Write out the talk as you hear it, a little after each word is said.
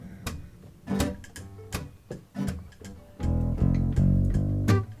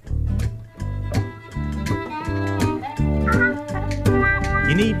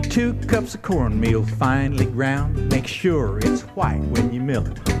need 2 cups of cornmeal finely ground. Make sure it's white when you mill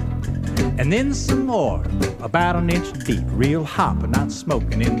it. And then some oil, about an inch deep, real hot but not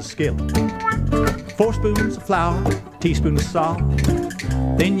smoking in the skillet. 4 spoons of flour, teaspoon of salt.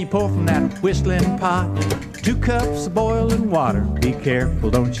 Then you pour from that whistling pot 2 cups of boiling water. Be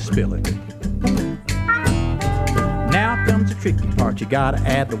careful, don't you spill it. Now comes the tricky part. You gotta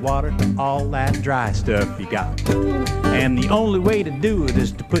add the water to all that dry stuff you got. And the only way to do it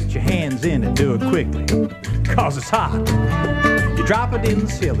is to put your hands in and do it quickly, 'cause it's hot. You drop it in the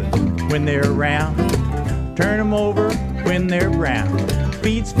skillet when they're round. Turn them over when they're brown.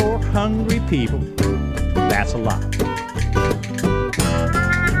 Feeds 4 hungry people, that's a lot.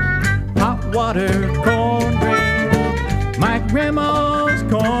 Hot water cornbread, my grandma's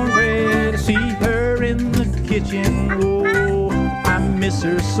cornbread. I see her in the kitchen, oh, I miss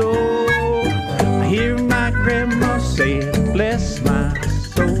her so. I hear my grandma say it, bless my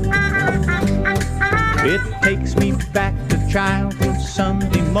soul. It takes me back to childhood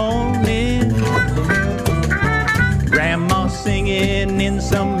Sunday morning. Grandma singing in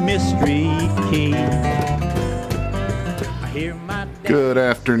some mystery key. I hear my Good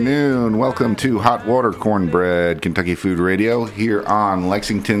afternoon. Welcome to Hot Water Cornbread, Kentucky Food Radio, here on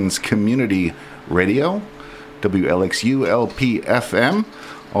Lexington's Community Radio, WLXU-LP-FM.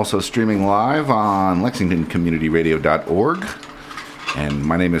 Also streaming live on lexingtoncommunityradio.org. And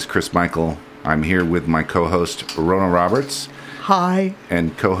my name is Chris Michael. I'm here with my co-host, Rona Roberts. Hi.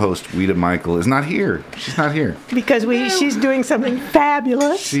 And co-host, Weta Michael, is not here. She's not here. Because she's doing something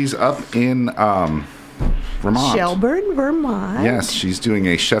fabulous. She's up in Vermont. Shelburne, Vermont. Yes, she's doing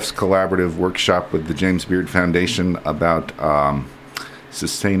a Chef's Collaborative workshop with the James Beard Foundation about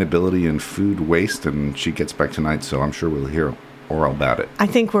sustainability and food waste, and she gets back tonight, so I'm sure we'll hear all about it. I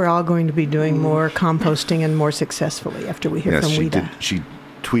think we're all going to be doing more composting and more successfully after we hear from Weta. She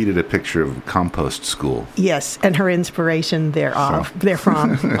tweeted a picture of compost school. Yes, and her inspiration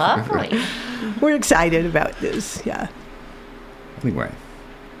therefrom. Lovely. We're excited about this, yeah. Anyway,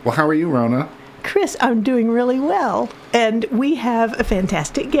 well, how are you, Rona? Chris, I'm doing really well. And we have a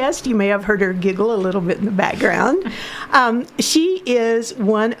fantastic guest. You may have heard her giggle a little bit in the background. She is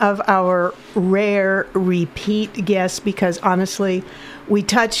one of our rare repeat guests because, honestly, we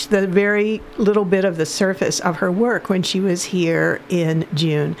touched the very little bit of the surface of her work when she was here in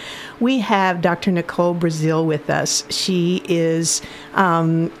June. We have Dr. Nicole Breazeale with us. She is...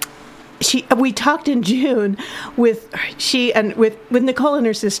 we talked in June with Nicole and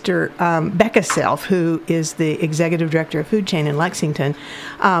her sister, Becca Self, who is the executive director of Food Chain in Lexington,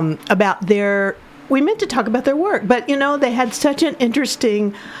 about we meant to talk about their work, but, they had such an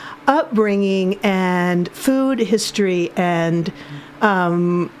interesting upbringing and food history and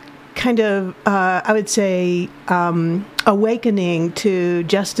I would say, awakening to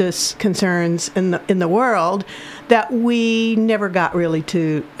justice concerns in the world that we never got really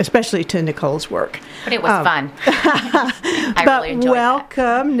to, especially to Nicole's work. But it was fun. I really enjoyed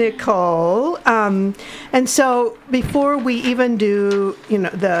welcome, Nicole. And so before we even do,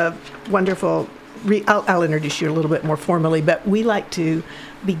 the wonderful, I'll introduce you a little bit more formally, but we like to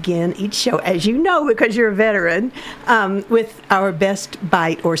begin each show, as you know, because you're a veteran, with our best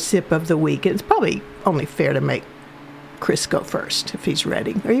bite or sip of the week. It's probably only fair to make Chris go first, if he's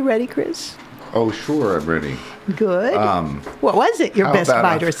ready. Are you ready, Chris? Oh, sure, I'm ready. Good. What was it, your best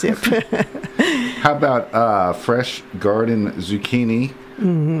bite or sip? How about fresh garden zucchini,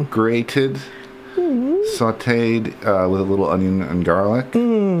 grated, sautéed with a little onion and garlic.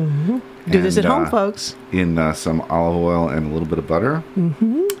 Mm-hmm. Do this at home, folks. In some olive oil and a little bit of butter.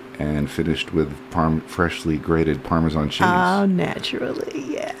 And finished with freshly grated Parmesan cheese. Oh, naturally,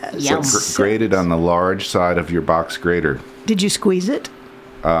 yes. So grated on the large side of your box grater. Did you squeeze it?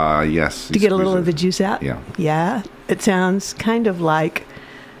 Yes. To get a little of the juice out? Yeah. Yeah. It sounds kind of like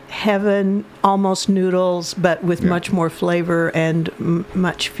heaven, almost noodles, but with much more flavor and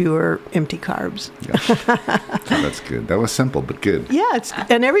much fewer empty carbs. Oh, that's good. That was simple, but good. Yeah,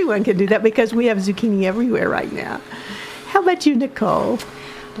 and everyone can do that because we have zucchini everywhere right now. How about you, Nicole?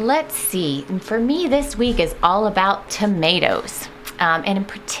 Let's see. For me, this week is all about tomatoes. And in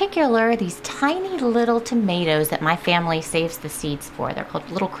particular, these tiny little tomatoes that my family saves the seeds for. They're called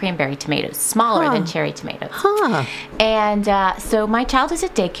little cranberry tomatoes, smaller than cherry tomatoes. And so my child is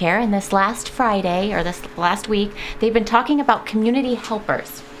at daycare, and this last Friday, or this last week, they've been talking about community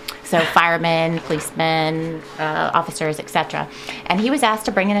helpers. So firemen, policemen, officers, etc. And he was asked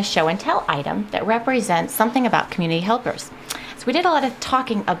to bring in a show and tell item that represents something about community helpers. So we did a lot of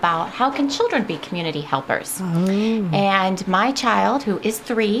talking about how can children be community helpers. And my child, who is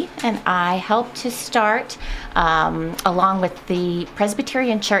 3, and I helped to start, along with the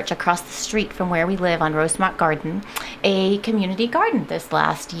Presbyterian Church across the street from where we live on Rosemont Garden, a community garden this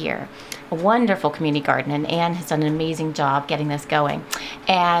last year. A wonderful community garden, and Anne has done an amazing job getting this going.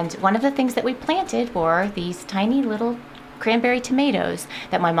 And one of the things that we planted were these tiny little cranberry tomatoes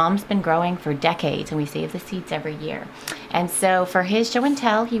that my mom's been growing for decades, and we save the seeds every year. And so for his show and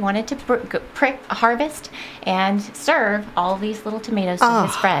tell, he wanted to harvest and serve all these little tomatoes to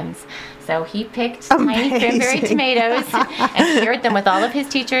his friends. So he picked tiny cranberry tomatoes and shared them with all of his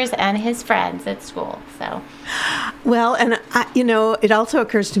teachers and his friends at school. So, well, and it also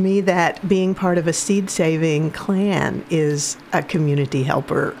occurs to me that being part of a seed-saving clan is a community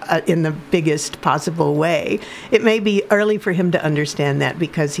helper in the biggest possible way. It may be early for him to understand that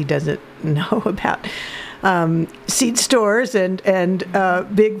because he doesn't know about seed stores and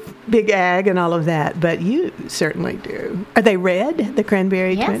big ag and all of that, but you certainly do. Are they red, the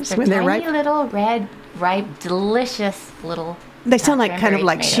cranberry yes, twins, when they're ripe? Tiny little red, ripe, delicious little. They sound like kind of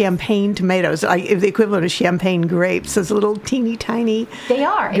like tomatoes. Champagne tomatoes, like the equivalent of champagne grapes. Those little teeny tiny. They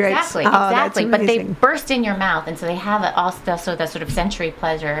are grapes. exactly, That's but they amazing. burst in your mouth, and so they have also the sort of sensory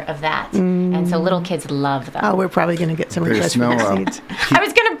pleasure of that, and so little kids love them. Oh, we're probably going to get some requests for the seeds. I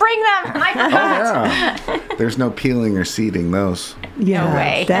was going to bring them. I forgot. Yeah. There's no peeling or seeding those. Yeah, No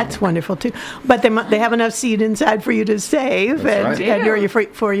way. that's wonderful too. But they have enough seed inside for you to save, That's and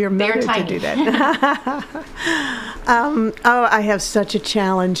right. for your They're mother to tiny. do that. I have such a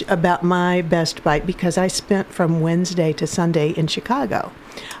challenge about my Best Bite because I spent from Wednesday to Sunday in Chicago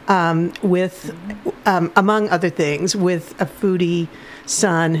with, among other things, with a foodie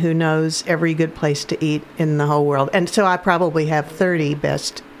son who knows every good place to eat in the whole world. And so I probably have 30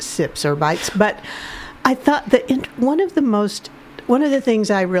 best sips or bites. But I thought that one of the things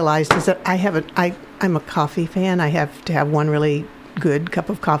I realized is that I'm a coffee fan. I have to have one really good cup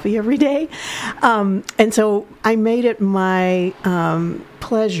of coffee every day. And so I made it my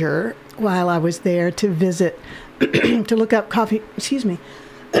pleasure while I was there to visit, to look up coffee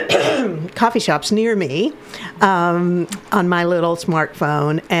shops near me on my little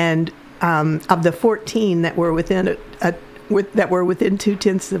smartphone. And of the 14 that were within that were within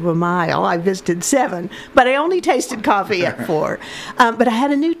 0.2 of a mile, I visited 7, but I only tasted coffee at 4. But I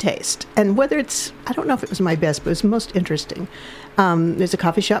had a new taste, and I don't know if it was my best, but it was most interesting. There's a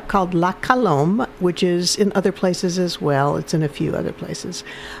coffee shop called La Colombe, which is in other places as well. It's in a few other places.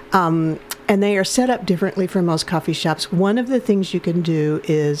 And they are set up differently from most coffee shops. One of the things you can do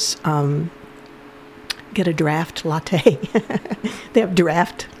is get a draft latte. They have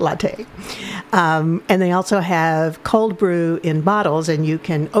draft latte. And they also have cold brew in bottles, and you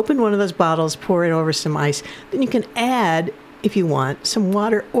can open one of those bottles, pour it over some ice. Then you can add, if you want, some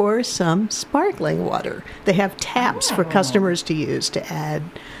water or some sparkling water. They have taps for customers to use to add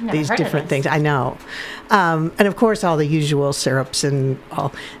these different things. I know. And of course, all the usual syrups and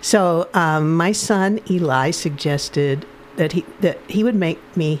all. So my son, Eli, suggested that he would make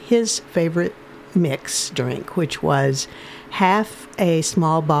me his favorite mix drink, which was half a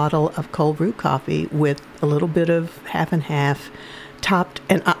small bottle of cold brew coffee with a little bit of half and half, topped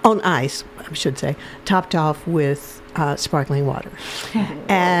and on ice, I should say, topped off with sparkling water.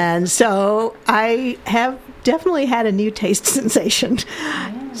 And so I have definitely had a new taste sensation.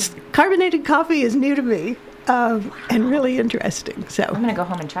 Carbonated coffee is new to me. And really interesting. So I'm going to go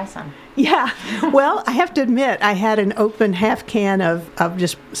home and try some. Yeah. Well, I have to admit, I had an open half can of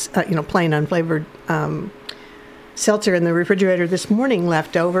just, plain unflavored seltzer in the refrigerator this morning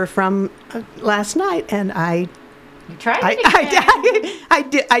left over from last night. And You tried it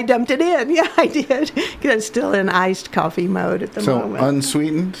again. I dumped it in. Yeah, I did. Because it's still in iced coffee mode at the moment. So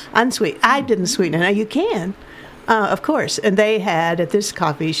unsweetened? Unsweet. I didn't sweeten it. Now, you can. Of course. And they had at this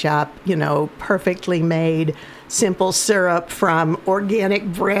coffee shop, perfectly made simple syrup from organic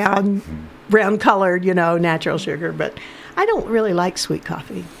brown colored, natural sugar. But I don't really like sweet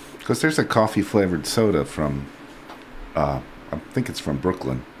coffee. Because there's a coffee flavored soda from, I think it's from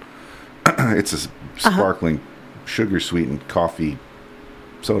Brooklyn. It's a sparkling sugar sweetened coffee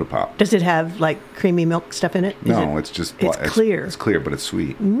soda pop. Does it have like creamy milk stuff in it? It's just it's clear. It's clear, but it's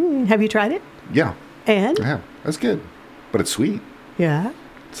sweet. Have you tried it? Yeah. And? Yeah, that's good. But it's sweet. Yeah.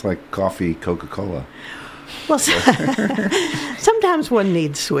 It's like coffee, Coca-Cola. Well, sometimes one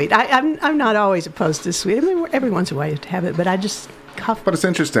needs sweet. I'm not always opposed to sweet. I mean, every once in a while you have to have it, but I just coffee. But it's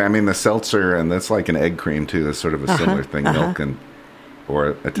interesting. I mean, the seltzer, and that's like an egg cream too. That's sort of a similar thing, milk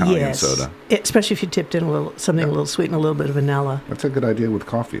or Italian soda. Especially if you tipped in something a little sweet and a little bit of vanilla. That's a good idea with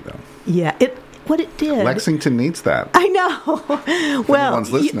coffee, though. Yeah. what it did. Lexington needs that. I know. Well,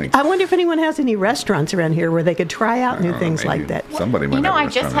 anyone's listening. I wonder if anyone has any restaurants around here where they could try out new things like that. Somebody might have a I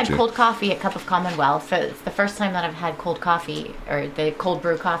just restaurant had or two. cold coffee at Cup of Commonwealth. So it's the first time that I've had cold coffee or the cold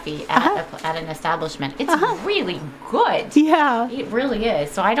brew coffee at an establishment. It's really good. Yeah. It really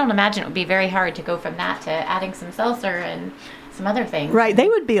is. So I don't imagine it would be very hard to go from that to adding some seltzer and some other things. Right. They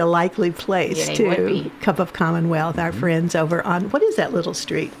would be a likely place, Yeah, they would too. be. Cup of Commonwealth, our friends over on, what is that little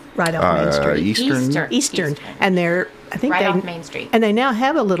street? Right off Main Street. Eastern. And they're, I think Right they, off Main Street. And they now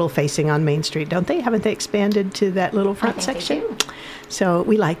have a little facing on Main Street, don't they? Haven't they expanded to that little front I think section? they do. So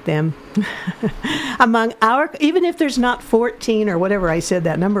we like them. Among our, even if there's not 14 or whatever I said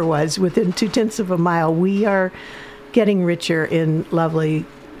that number was, within 0.2 of a mile, we are getting richer in lovely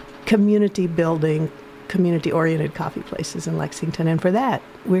community building, community-oriented coffee places in Lexington. And for that,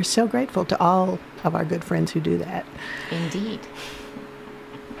 we're so grateful to all of our good friends who do that. Indeed.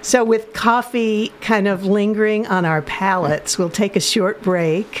 So with coffee kind of lingering on our palates, we'll take a short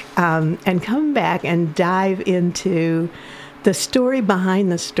break and come back and dive into the story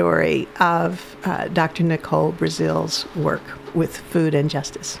behind the story of Dr. Nicole Breazeale's work with food and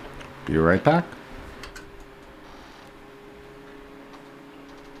justice. Be right back.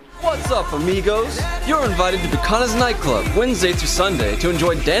 What's up, amigos? You're invited to Bucana's Nightclub Wednesday through Sunday to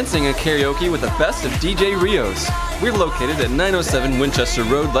enjoy dancing and karaoke with the best of DJ Rios. We're located at 907 Winchester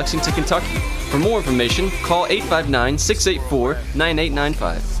Road, Lexington, Kentucky. For more information, call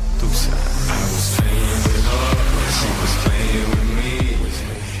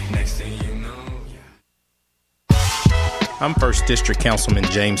I'm 1st District Councilman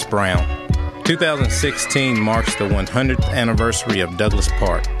James Brown. 2016 marks the 100th anniversary of Douglas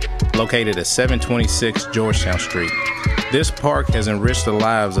Park, located at 726 Georgetown Street. This park has enriched the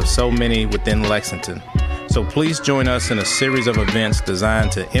lives of so many within Lexington. So please join us in a series of events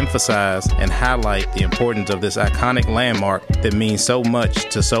designed to emphasize and highlight the importance of this iconic landmark that means so much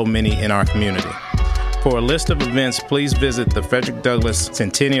to so many in our community. For a list of events, please visit the Frederick Douglass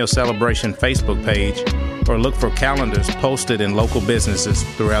Centennial Celebration Facebook page or look for calendars posted in local businesses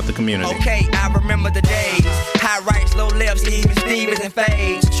throughout the community. Okay, I remember the days. High rights, low lefts, even Stevens and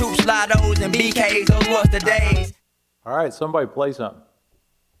Fades. Troops, Lottos, and BKs, those was the days. All right, somebody play something.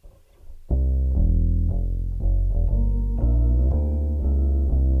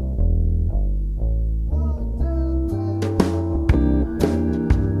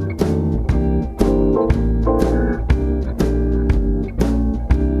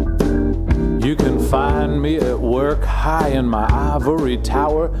 You can find me at work high in my ivory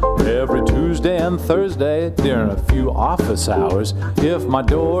tower every Tuesday and Thursday during a few office hours. If my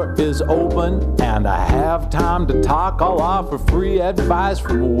door is open and I have time to talk, I'll offer free advice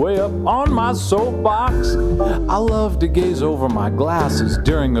from way up on my soapbox. I love to gaze over my glasses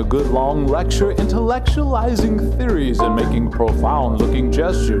during a good long lecture, intellectualizing theories and making profound looking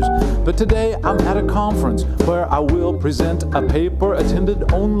gestures. But today I'm at a conference where I will present a paper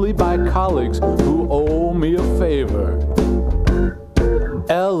attended only by colleagues who owe me a favor.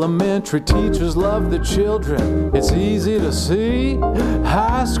 Elementary teachers love the children, it's easy to see.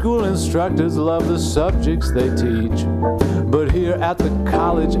 High school instructors love the subjects they teach. But here at the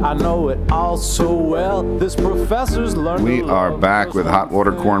college, I know it all so well. This professor's learned. We are back with hot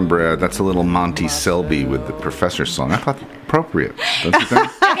water cornbread. That's a little Monty Selby with the Professor song. I thought appropriate, don't you think?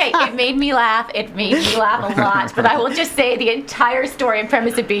 Okay, it made me laugh. It made me laugh a lot. But I will just say the entire story and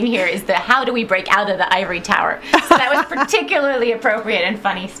premise of being here is the how do we break out of the ivory tower. So that was particularly appropriate and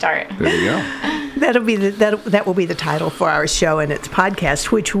funny start. There you go. That will be the title for our show and its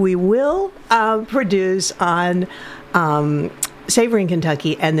podcast, which we will produce on Savoring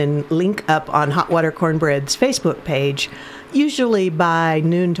Kentucky and then link up on Hot Water Cornbread's Facebook page. Usually by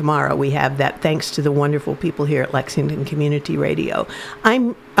noon tomorrow, we have that, thanks to the wonderful people here at Lexington Community Radio.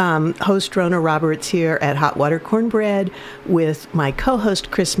 I'm host Rona Roberts here at Hot Water Cornbread with my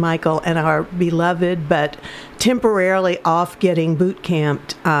co-host Chris Michael and our beloved but temporarily off getting boot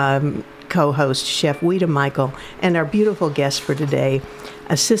camped co-host Chef Weta Michael, and our beautiful guest for today,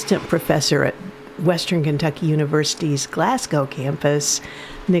 assistant professor at Western Kentucky University's Glasgow campus,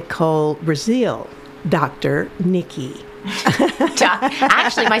 Nicole Breazeale, Dr. Nikki.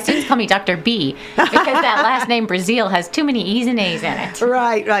 Actually, my students call me Dr. B because that last name Breazeale has too many E's and A's in it.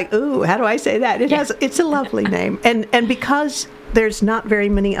 Right. Ooh, how do I say that? It's a lovely name. And because there's not very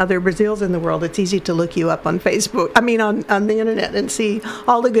many other Breazeales in the world, it's easy to look you up on Facebook. I mean, on the internet and see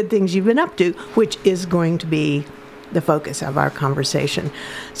all the good things you've been up to, which is going to be the focus of our conversation.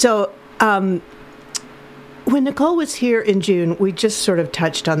 So, when Nicole was here in June, we just sort of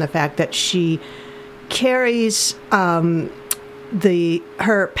touched on the fact that she carries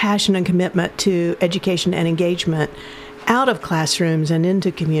her passion and commitment to education and engagement out of classrooms and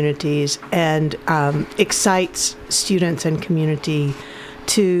into communities, and excites students and community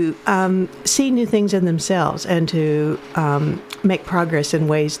to see new things in themselves and to make progress in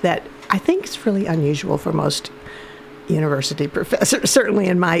ways that I think is really unusual for most university professors, certainly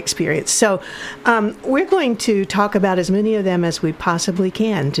in my experience. So we're going to talk about as many of them as we possibly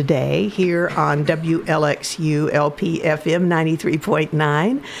can today here on WLXU LP FM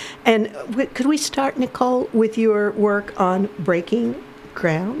 93.9. And could we start, Nicole, with your work on breaking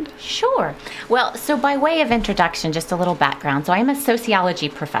ground? Sure. Well, so by way of introduction, just a little background. So I'm a sociology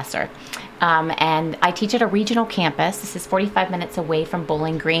professor. And I teach at a regional campus. This is 45 minutes away from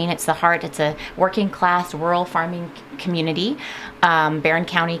Bowling Green. It's a working class rural farming community, Barron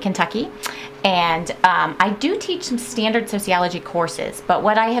County, Kentucky. And I do teach some standard sociology courses, but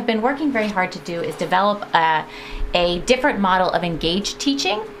what I have been working very hard to do is develop a different model of engaged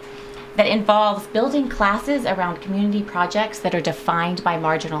teaching that involves building classes around community projects that are defined by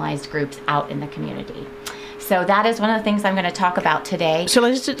marginalized groups out in the community. So that is one of the things I'm going to talk about today. So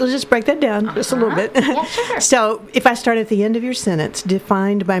let's just break that down just a little bit. Yeah, sure. So if I start at the end of your sentence,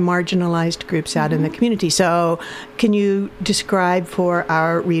 defined by marginalized groups out in the community. So can you describe for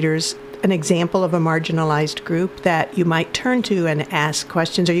our readers an example of a marginalized group that you might turn to and ask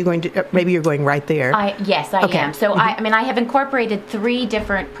questions? Are you going to, maybe you're going right there? Yes, I am. So I have incorporated 3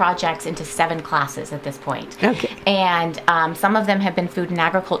 different projects into 7 classes at this point. Okay. And some of them have been food and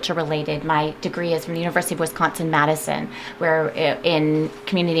agriculture related. My degree is from the University of Wisconsin-Madison, where in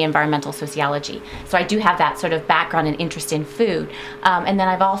community environmental sociology. So I do have that sort of background and interest in food. And then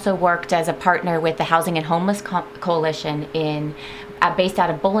I've also worked as a partner with the Housing and Homeless Coalition based out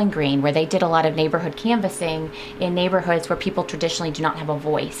of Bowling Green, where they did a lot of neighborhood canvassing in neighborhoods where people traditionally do not have a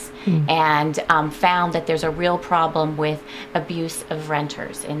voice, and found that there's a real problem with abuse of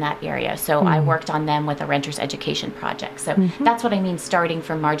renters in that area. So I worked on them with a renters education project. So that's what I mean, starting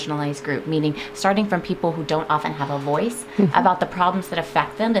from marginalized group, meaning starting from people who don't often have a voice about the problems that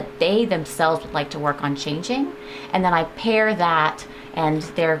affect them, that they themselves would like to work on changing. And then I pair that and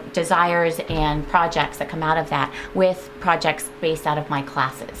their desires and projects that come out of that with projects based out of my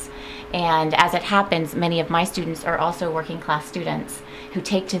classes. And as it happens, many of my students are also working class students who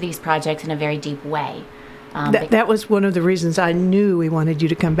take to these projects in a very deep way. That was one of the reasons I knew we wanted you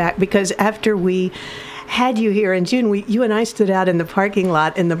to come back, because after we had you here in June, you and I stood out in the parking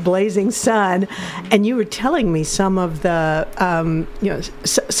lot in the blazing sun, and you were telling me some of the,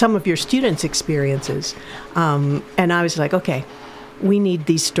 some of your students' experiences, and I was like, okay, we need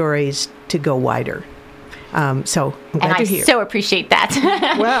these stories to go wider. So I'm glad you're here. And I so appreciate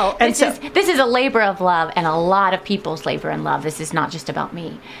that. Well, and this is a labor of love, and a lot of people's labor and love. This is not just about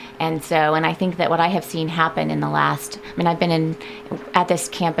me. And I think that what I have seen happen in the last, I've been at this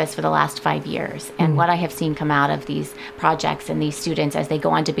campus for the last 5 years, and what I have seen come out of these projects and these students as they go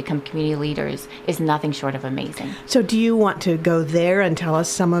on to become community leaders is nothing short of amazing. So do you want to go there and tell us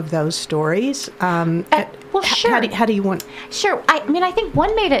some of those stories? Well, sure. How do you want? Sure. I think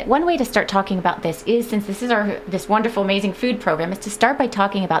one way to start talking about this is, since this is this wonderful, amazing food program, is to start by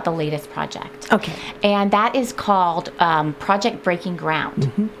talking about the latest project. Okay. And that is called Project Breaking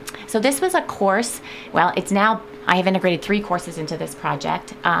Ground. So this was a course. Well, it's now, I have integrated 3 courses into this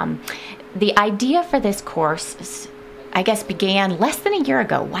project. The idea for this course, I guess, began less than a year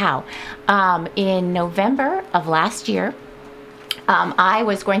ago. Wow. In November of last year, I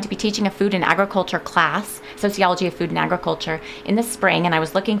was going to be teaching a food and agriculture class, sociology of food and agriculture, in the spring, and I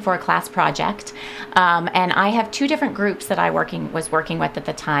was looking for a class project. And I have 2 different groups that I was working with at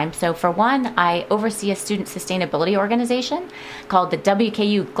the time. So for one, I oversee a student sustainability organization called the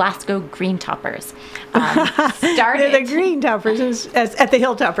WKU Glasgow Green Toppers. They're the Green Toppers at the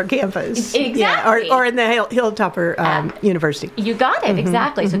Hilltopper campus. Exactly. Yeah, or in the Hilltopper University. You got it,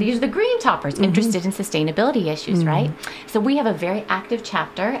 exactly. So these are the Green Toppers, interested in sustainability issues, right? So we have a very active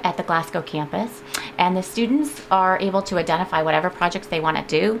chapter at the Glasgow campus, and the students are able to identify whatever projects they want to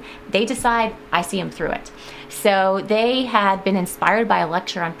do. They decide, I see them through it. So they had been inspired by a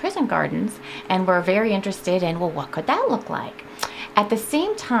lecture on prison gardens and were very interested in, well, what could that look like? At the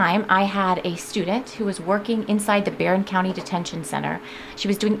same time, I had a student who was working inside the Barron County Detention Center. She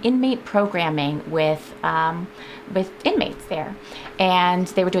was doing inmate programming with inmates there, and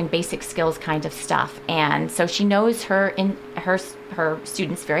they were doing basic skills kind of stuff. And so she knows her her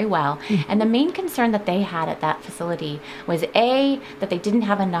students very well. And the main concern that they had at that facility was that they didn't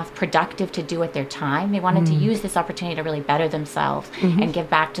have enough productive to do with their time. They wanted to use this opportunity to really better themselves and give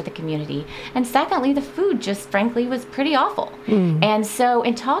back to the community. And secondly, the food just frankly was pretty awful. And so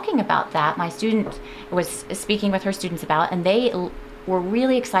in talking about that, my student was speaking with her students about, and they were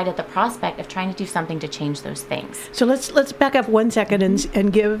really excited at the prospect of trying to do something to change those things. So let's back up 1 second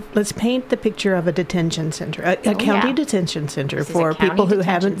and let's paint the picture of a detention center, a county detention center for people who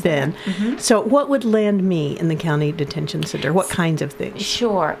haven't been. So what would land me in the county detention center? What kinds of things?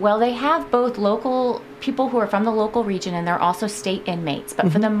 Sure. Well, they have both local people who are from the local region, and they're also state inmates.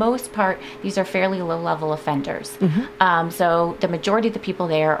 But for the most part, these are fairly low-level offenders. So the majority of the people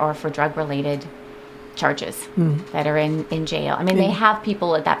there are for drug-related charges that are in jail. I mean, they have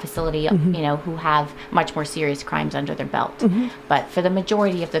people at that facility, who have much more serious crimes under their belt. But for the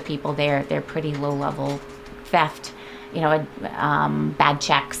majority of the people there, they're pretty low-level theft, bad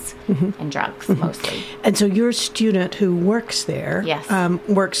checks and drugs mostly. And so your student who works there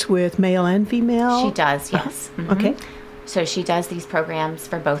works with male and female? She does, yes. Okay. So she does these programs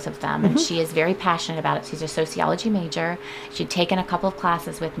for both of them, and she is very passionate about it. She's a sociology major. She'd taken a couple of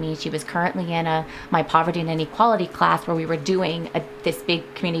classes with me. She was currently in my poverty and inequality class where we were doing this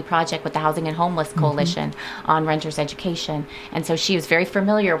big community project with the Housing and Homeless Coalition on renters education. And so she was very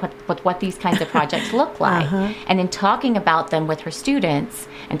familiar with what these kinds of projects look like. And in talking about them with her students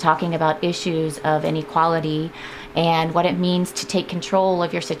and talking about issues of inequality and what it means to take control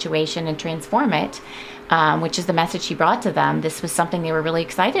of your situation and transform it, which is the message she brought to them. This was something they were really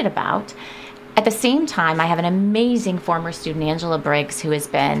excited about. At the same time, I have an amazing former student, Angela Briggs, who has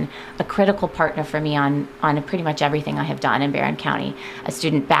been a critical partner for me on pretty much everything I have done in Barron County. A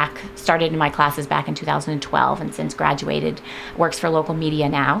student started in my classes back in 2012 and since graduated, works for local media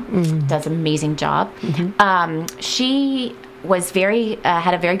now, does an amazing job. She was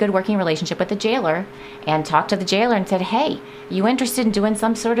had a very good working relationship with the jailer and talked to the jailer and said, hey, you interested in doing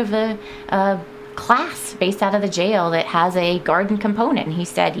some sort of a class based out of the jail that has a garden component? And he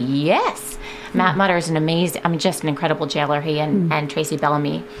said, yes. Matt Mutter is just an incredible jailer. He and Tracy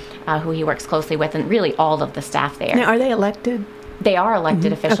Bellamy, who he works closely with, and really all of the staff there. Now, are they elected? They are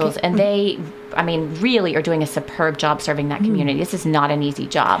elected officials, and they, really are doing a superb job serving that community. This is not an easy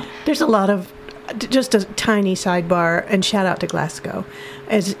job. There's a lot of, just a tiny sidebar, and shout out to Glasgow.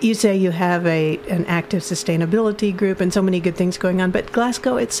 As you say, you have an active sustainability group and so many good things going on, but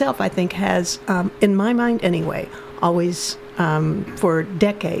Glasgow itself, I think, has, in my mind anyway, always for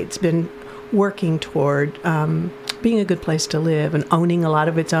decades been working toward being a good place to live and owning a lot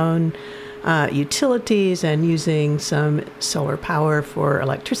of its own utilities and using some solar power for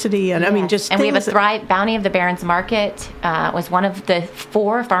electricity. And and we have a Thrive Bounty of the Barrens Market was one of the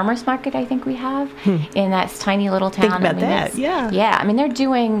 4 farmers market I think we have in that tiny little town. Think about that. Yeah. They're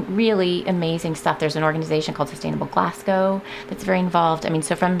doing really amazing stuff. There's an organization called Sustainable Glasgow that's very involved.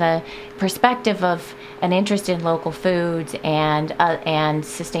 So from the perspective of an interest in local foods and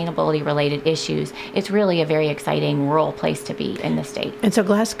sustainability related issues, it's really a very exciting rural place to be in the state. And so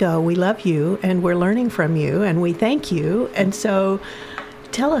Glasgow, we love you and we're learning from you and we thank you. And so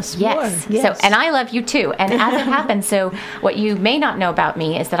tell us more. Yes. So, and I love you too. And as it happens, so what you may not know about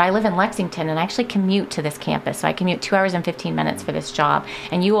me is that I live in Lexington and I actually commute to this campus. So I commute 2 hours and 15 minutes for this job.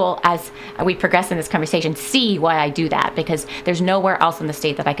 And you will, as we progress in this conversation, see why I do that, because there's nowhere else in the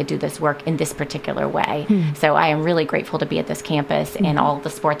state that I could do this work in this particular way. So I am really grateful to be at this campus and all the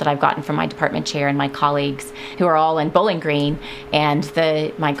support that I've gotten from my department chair and my colleagues who are all in Bowling Green, and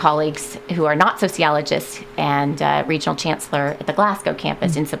my colleagues who are not sociologists and regional chancellor at the Glasgow campus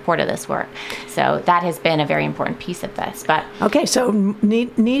in support of this work. So that has been a very important piece of this. But okay, so in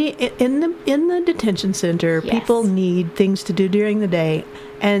the detention center, people need things to do during the day,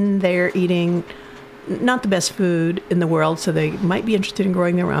 and they're eating not the best food in the world, so they might be interested in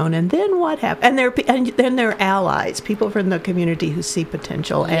growing their own. And then what happens? And then they're allies, people from the community who see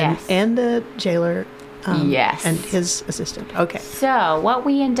potential, and the jailer. And his assistant. Okay. So what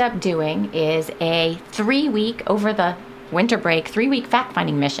we end up doing is a 3-week over the winter break, 3-week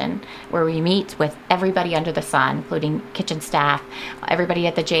fact-finding mission where we meet with everybody under the sun, including kitchen staff, everybody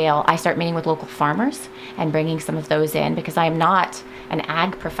at the jail. I start meeting with local farmers and bringing some of those in because I am not an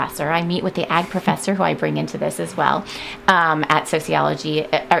ag professor. I meet with the ag professor who I bring into this as well at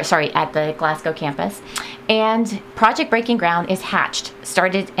the Glasgow campus. And Project Breaking Ground is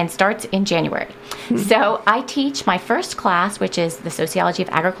starts in January. So I teach my first class, which is the Sociology of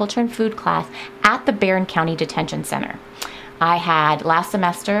Agriculture and Food class, at the Barron County Detention Center. I had last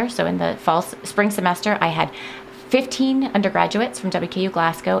semester, so in the spring semester, I had 15 undergraduates from WKU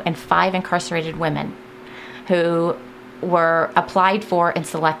Glasgow and 5 incarcerated women who were applied for and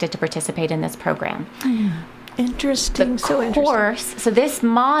selected to participate in this program. Interesting. So interesting. So this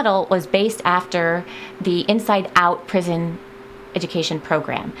model was based after the Inside Out prison education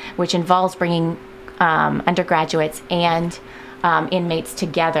program, which involves bringing undergraduates and inmates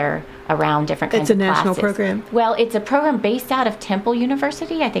together around different kinds of classes. It's a national program? Well, it's a program based out of Temple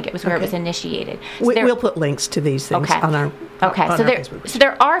University. I think it was where it was initiated. So we'll put links to these things on our Facebook. So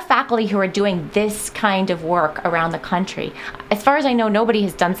there are faculty who are doing this kind of work around the country. As far as I know, nobody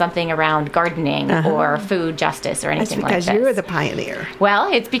has done something around gardening or food justice or anything like this. That's because you're the pioneer.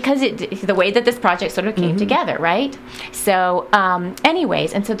 Well, it's because the way that this project sort of came together, right? So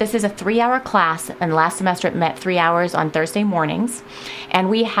anyways, and so this is a 3-hour class, and last semester it met 3 hours on Thursday mornings. And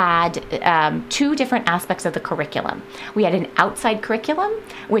we had 2 different aspects of the curriculum. We had an outside curriculum,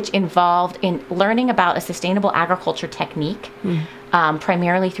 which involved in learning about a sustainable agriculture technique,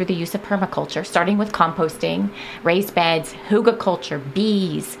 primarily through the use of permaculture, starting with composting, raised beds, hugelkultur,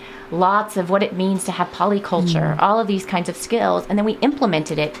 bees, lots of what it means to have polyculture, all of these kinds of skills. And then we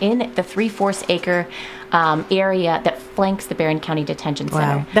implemented it in the 3/4 acre area that flanks the Barron County Detention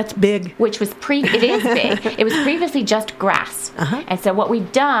Center. Wow, that's big. Which was it is big. It was previously just grass. And so what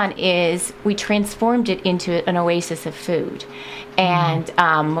we've done is we transformed it into an oasis of food. And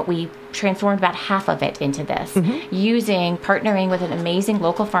we transformed about half of it into this, partnering with an amazing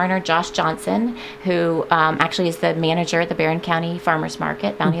local farmer, Josh Johnson, who actually is the manager at the Barron County Farmers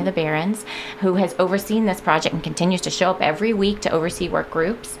Market, Bounty of the Barrons, who has overseen this project and continues to show up every week to oversee work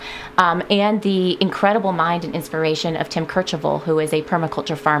groups, and the incredible mind and inspiration of Tim Kirchhoff, who is a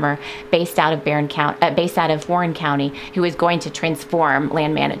permaculture farmer based out of Warren County, who is going to transform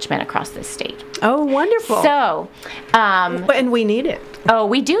land management across this state. Oh, wonderful. So, and we need it. Oh,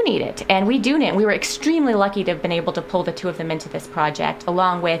 we do need it. And we do need it. We were extremely lucky to have been able to pull the 2 of them into this project,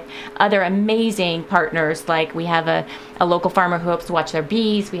 along with other amazing partners. Like we have a local farmer who helps to watch their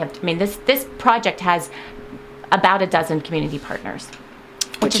bees. This project has about a dozen community partners,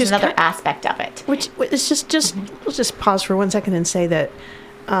 which is another aspect of it. Which is we'll just pause for 1 second and say that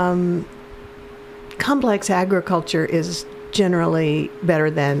complex agriculture is generally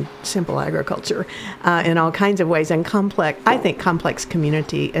better than simple agriculture in all kinds of ways. And I think complex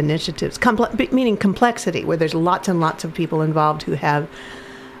community initiatives, meaning complexity, where there's lots and lots of people involved who have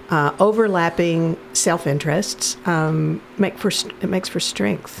overlapping self-interests, it makes for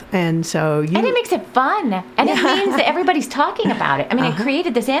strength. And it makes it fun. And it means that everybody's talking about it. I mean, it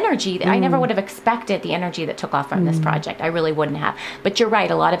created this energy that I never would have expected, the energy that took off from this project. I really wouldn't have. But you're right,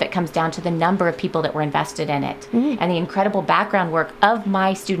 a lot of it comes down to the number of people that were invested in it and the incredible background work of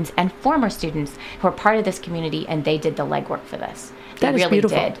my students and former students who are part of this community, and they did the legwork for this. That is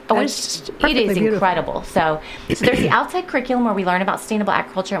beautiful. Did. It is incredible. So there's the outside curriculum where we learn about sustainable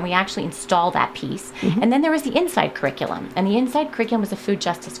agriculture, and we actually install that piece. And then there was the inside curriculum, and the inside curriculum was a food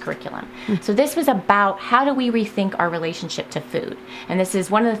justice curriculum. So this was about how do we rethink our relationship to food. And this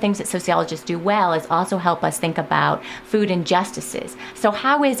is one of the things that sociologists do well, is also help us think about food injustices. So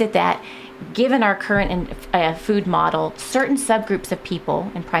how is it that, given our current food model, certain subgroups of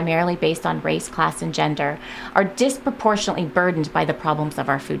people, and primarily based on race, class, and gender, are disproportionately burdened by the problems of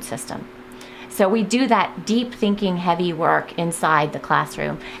our food system? So we do that deep thinking, heavy work inside the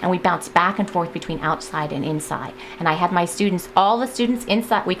classroom, and we bounce back and forth between outside and inside. And I had my students, all the students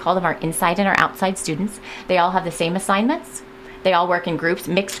inside, we call them our inside and our outside students. They all have the same assignments. They all work in groups,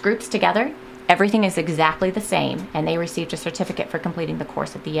 mixed groups together. Everything is exactly the same, and they received a certificate for completing the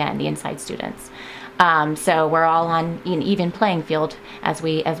course at the end, the inside students. So we're all on an even playing field as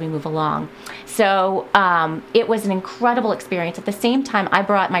we move along. So it was an incredible experience. At the same time, I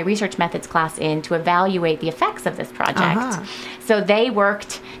brought my research methods class in to evaluate the effects of this project. So they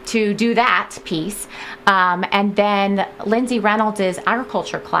worked to do that piece. And then Lindsay Reynolds'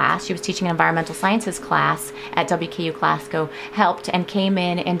 agriculture class, she was teaching an environmental sciences class at WKU Glasgow, helped and came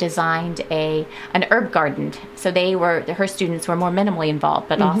in and designed an herb garden. So her students were more minimally involved,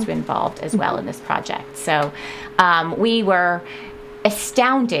 but also involved as well in this project. So we were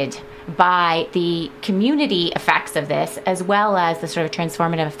astounded by the community effects of this, as well as the sort of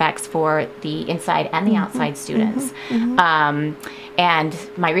transformative effects for the inside and the outside students. And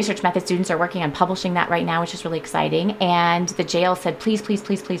my research method students are working on publishing that right now, which is really exciting. And the jail said, please, please,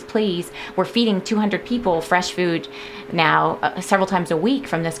 please, please, please, we're feeding 200 people fresh food now several times a week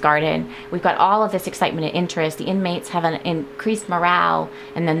from this garden. We've got all of this excitement and interest. The inmates have an increased morale,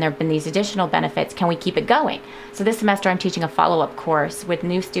 and then there have been these additional benefits. Can we keep it going? So this semester I'm teaching a follow-up course with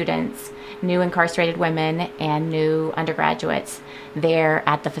new students, new incarcerated women, and new undergraduates there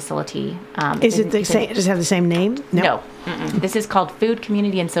at the facility. Is it the same? Does it have the same name? No. This is called Food,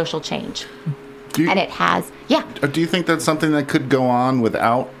 Community, and Social Change. And it has, yeah. Do you think that's something that could go on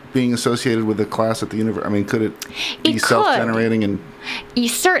without being associated with a class at the university? I mean, could it be self-generating and...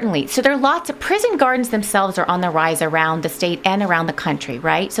 Certainly. So there are lots of prison gardens themselves are on the rise around the state and around the country,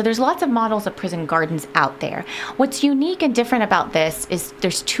 right? So there's lots of models of prison gardens out there. What's unique and different about this is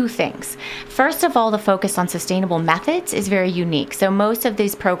there's two things. First of all, the focus on sustainable methods is very unique. So most of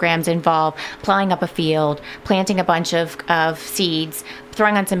these programs involve plowing up a field, planting a bunch of seeds,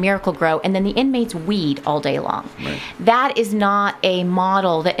 throwing on some Miracle-Gro, and then the inmates weed all day long. Right. That is not a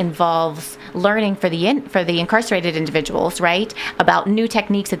model that involves learning for the incarcerated individuals, right, about new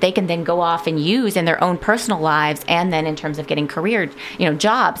techniques that they can then go off and use in their own personal lives, and then in terms of getting career,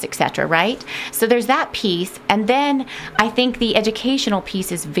 jobs, etc., right? So there's that piece. And then I think the educational piece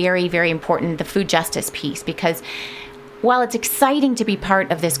is very, very important, the food justice piece, because while it's exciting to be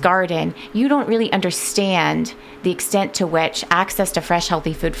part of this garden, you don't really understand the extent to which access to fresh,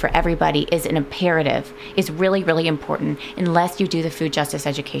 healthy food for everybody is an imperative, is really, really important, unless you do the food justice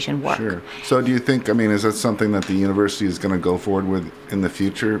education work. Sure. So do you think, is that something that the university is going to go forward with in the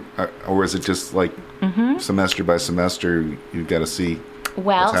future? Or is it just like semester by semester, you've got to see?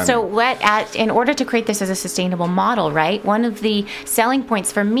 Well, so in order to create this as a sustainable model, right, one of the selling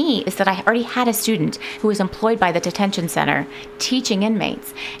points for me is that I already had a student who was employed by the detention center teaching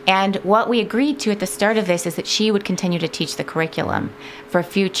inmates. And what we agreed to at the start of this is that she would continue to teach the curriculum for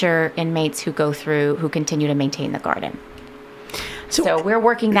future inmates who continue to maintain the garden. So we're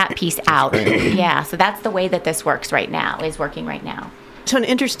working that piece out. Yeah, so that's the way that this works right now, is working right now. So an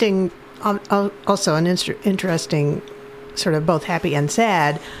interesting sort of both happy and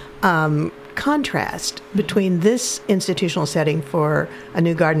sad contrast between this institutional setting for a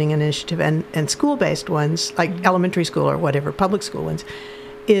new gardening initiative and school-based ones, like elementary school or whatever, public school ones,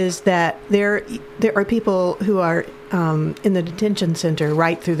 is that there are people who are in the detention center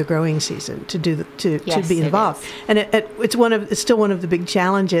right through the growing season to be involved, and it's still one of the big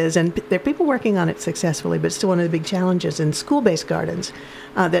challenges, and there are people working on it successfully, but it's still one of the big challenges in school-based gardens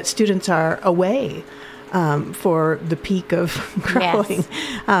that students are away for the peak of growing,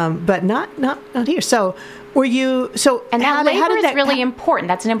 but not here. So were you and that labor is really important.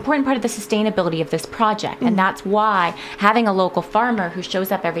 That's an important part of the sustainability of this project, and that's why having a local farmer who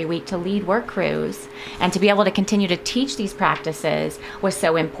shows up every week to lead work crews and to be able to continue to teach these practices was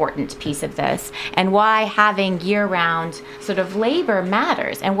so important piece of this, and why having year-round sort of labor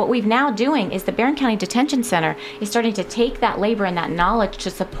matters. And what we've now doing is the Barron County Detention Center is starting to take that labor and that knowledge to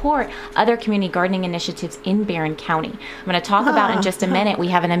support other community gardening initiatives in Barron County. I'm going to talk about in just a minute. We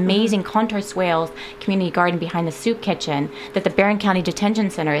have an amazing contour swales community garden behind the soup kitchen that the Barron County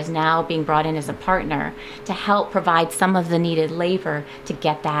Detention Center is now being brought in as a partner to help provide some of the needed labor to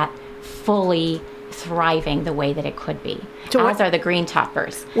get that fully thriving the way that it could be, as are the green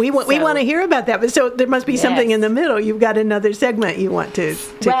toppers. We want to hear about that, but so there must be something in the middle. You've got another segment you want to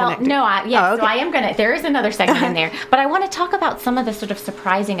connect. So I am going to, there is another segment in there, but I want to talk about some of the sort of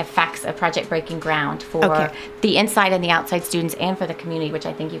surprising effects of Project Breaking Ground for the inside and the outside students and for the community, which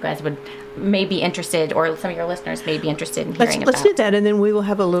I think you guys may be interested, or some of your listeners may be interested in hearing about. Let's do that, and then we will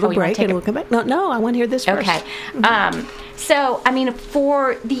have a little break, and we'll come back. No, I want to hear this first. Okay.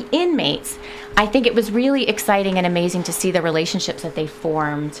 For the inmates, I think it was really exciting and amazing to see the relationships that they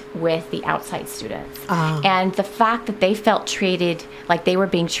formed with the outside students. And the fact that they felt treated like they were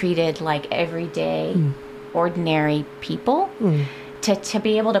being treated like everyday, ordinary people. To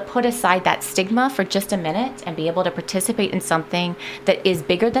be able to put aside that stigma for just a minute and be able to participate in something that is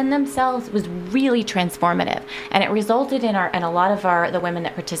bigger than themselves was really transformative. And it resulted in a lot of the women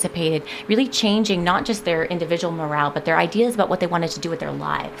that participated really changing not just their individual morale, but their ideas about what they wanted to do with their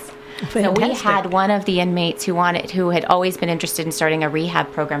lives. Fantastic. So we had one of the inmates who had always been interested in starting a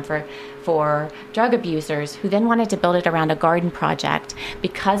rehab program for drug abusers, who then wanted to build it around a garden project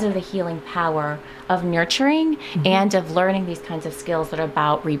because of the healing power of nurturing and of learning these kinds of skills that are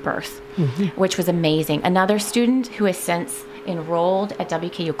about rebirth, which was amazing. Another student who has since enrolled at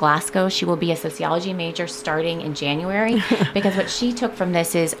WKU Glasgow, she will be a sociology major starting in January, because what she took from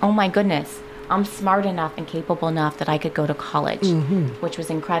this is, oh my goodness, I'm smart enough and capable enough that I could go to college, which was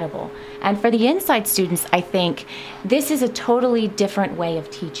incredible. And for the inside students, I think this is a totally different way of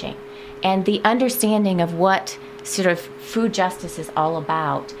teaching. And the understanding of what sort of food justice is all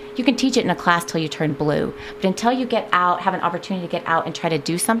about, you can teach it in a class till you turn blue. But until you get out, have an opportunity to get out and try to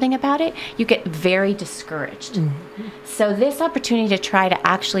do something about it, you get very discouraged. So this opportunity to try to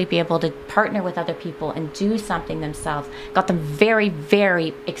actually be able to partner with other people and do something themselves got them very,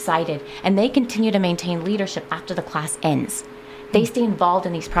 very excited. And they continue to maintain leadership after the class ends. they stay involved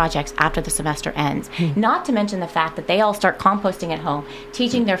in these projects after the semester ends. Not to mention the fact that they all start composting at home,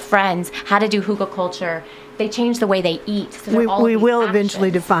 teaching their friends how to do hugelkultur. They change the way they eat. So we will eventually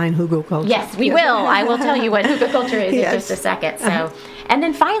define hugelkultur. Yes, we will. I will tell you what hugelkultur is in just a second. So, and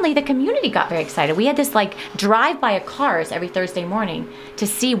then finally, the community got very excited. We had this like drive-by of cars every Thursday morning to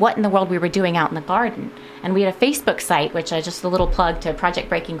see what in the world we were doing out in the garden. And we had a Facebook site, which is just a little plug to Project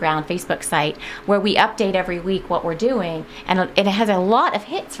Breaking Ground Facebook site, where we update every week what we're doing. And it has a lot of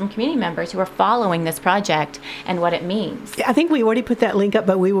hits from community members who are following this project and what it means. I think we already put that link up,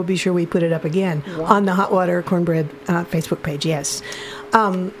 but we will be sure we put it up again on the Hot Water Cornbread Facebook page. Yes.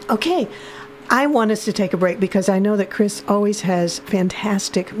 Okay. I want us to take a break because I know that Chris always has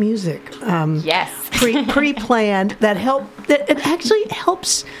fantastic music. Yes. Pre-planned that it actually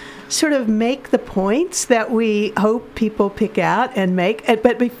helps sort of make the points that we hope people pick out and make.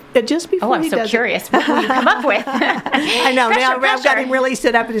 But just before I'm so curious. What will you come up with? I know. Now I've got him really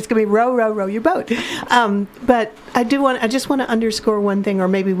set up, and it's going to be row, row, row your boat. But I just want to underscore one thing, or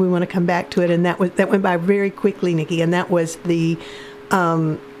maybe we want to come back to it, and that went by very quickly, Nikki, and that was the.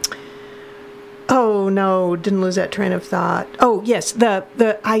 Oh no! Didn't lose that train of thought. Oh yes,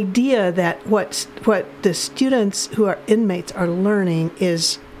 the idea that what the students who are inmates are learning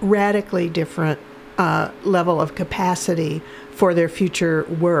is radically different level of capacity for their future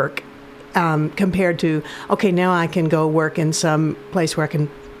work compared to now I can go work in some place where I can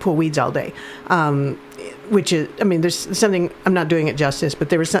pull weeds all day. Which is, there's something, I'm not doing it justice, but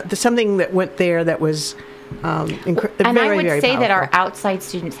there was something that went there that was. And very, I would very say powerful. that our outside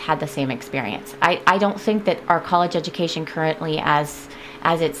students had the same experience. I don't think that our college education currently, as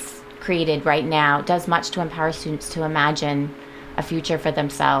it's created right now, does much to empower students to imagine a future for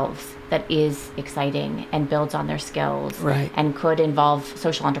themselves that is exciting and builds on their skills, right, and could involve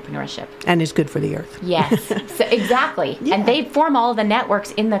social entrepreneurship. And is good for the earth. Yes, so exactly. Yeah. And they form all the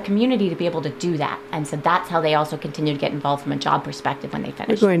networks in the community to be able to do that. And so that's how they also continue to get involved from a job perspective when they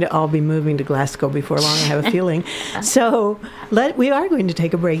finish. We're going to all be moving to Glasgow before long, I have a feeling. So we are going to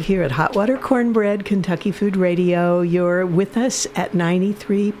take a break here at Hot Water Cornbread, Kentucky Food Radio. You're with us at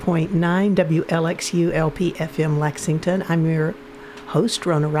 93.9 WLXU LP FM Lexington. I'm your host,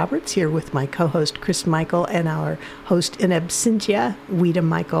 Rona Roberts, here with my co-host, Chris Michael, and our host in absentia, Weta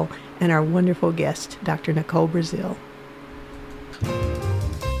Michael, and our wonderful guest, Dr. Nicole Breazeale.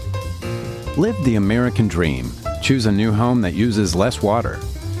 Live the American dream. Choose a new home that uses less water.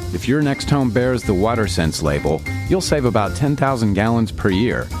 If your next home bears the WaterSense label, you'll save about 10,000 gallons per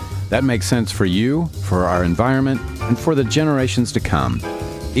year. That makes sense for you, for our environment, and for the generations to come.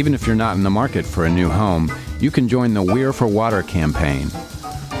 Even if you're not in the market for a new home, you can join the We're for Water campaign.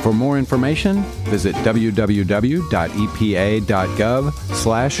 For more information, visit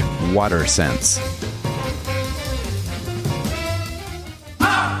www.epa.gov/watersense.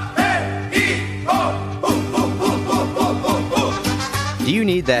 Do you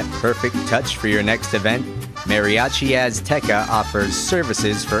need that perfect touch for your next event? Mariachi Azteca offers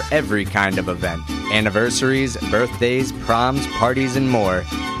services for every kind of event. Anniversaries, birthdays, proms, parties, and more.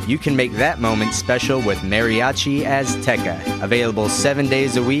 You can make that moment special with Mariachi Azteca. Available 7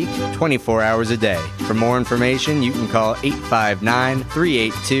 days a week, 24 hours a day. For more information, you can call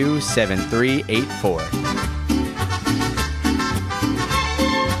 859-382-7384.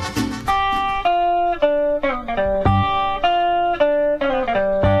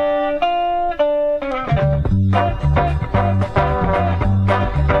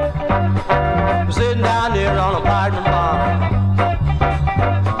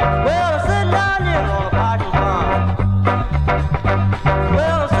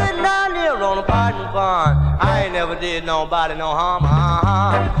 Nobody no harm,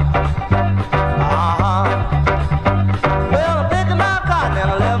 Well, I'm picking my cotton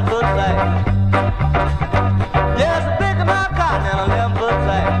and 11-foot sack. Yes, I'm picking my cotton and 11-foot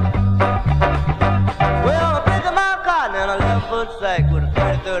sack. Well, I'm picking my cotton and 11-foot sack with a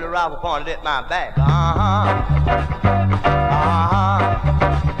 30-30 rifle pointed at my back. I'm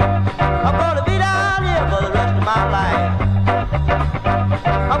gonna be down here for the rest of my life.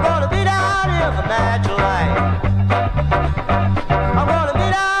 I'm gonna be down here for natural life.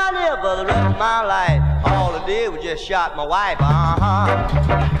 My life, all I did was just shot my wife.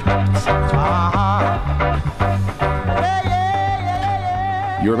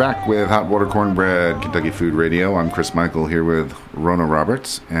 You're back with Hot Water Cornbread, Kentucky Food Radio. I'm Chris Michael here with Rona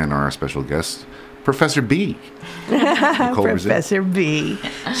Roberts and our special guest, Professor B. Nicole Breazeale. Professor B.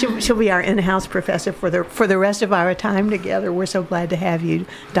 She'll be our in-house professor for the rest of our time together. We're so glad to have you,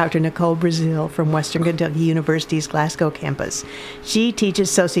 Dr. Nicole Breazeale from Western Kentucky University's Glasgow campus. She teaches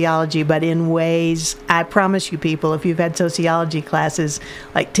sociology, but in ways, I promise you people, if you've had sociology classes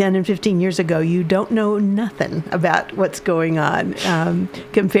like 10 and 15 years ago, you don't know nothing about what's going on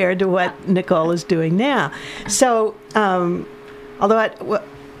compared to what Nicole is doing now. So,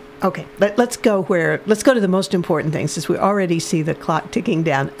 okay, let's go to the most important thing, since we already see the clock ticking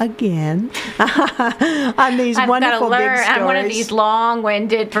down again on these wonderful big stories. I'm one of these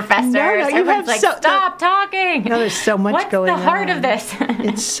long-winded professors. No, you have stop talking. No, there's so much going on. What's the heart of this?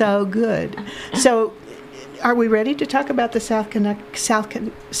 It's so good. So, are we ready to talk about the Southern?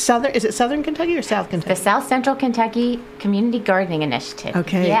 Is it Southern Kentucky or South Kentucky? The South Central Kentucky Community Gardening Initiative.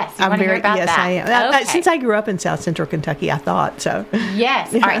 Okay. Yes. You want to hear about that? I am. Okay. Since I grew up in South Central Kentucky, I thought so.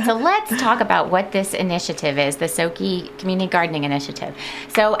 Yes. All right. So let's talk about what this initiative is, the Soki Community Gardening Initiative.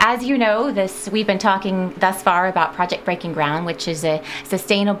 So as you know, we've been talking thus far about Project Breaking Ground, which is a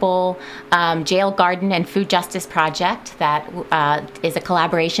sustainable jail garden and food justice project that is a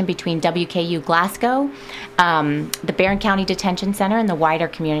collaboration between WKU Glasgow, the Barron County Detention Center, and the wider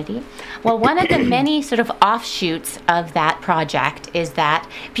community. Well, one of the many sort of offshoots of that project is that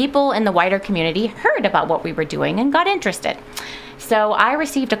people in the wider community heard about what we were doing and got interested. So I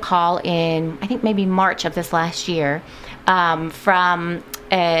received a call in, I think maybe March of this last year, from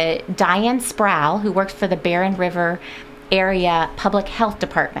Diane Sproul, who works for the Barron River Area Public Health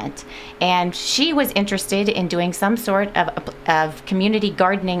Department, and she was interested in doing some sort of community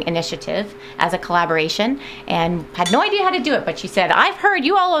gardening initiative as a collaboration, and had no idea how to do it, but she said, I've heard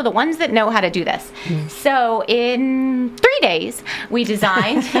you all are the ones that know how to do this. So in 3 days, we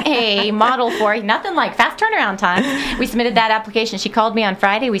designed a model for it, nothing like fast turnaround time. We submitted that application. She called me on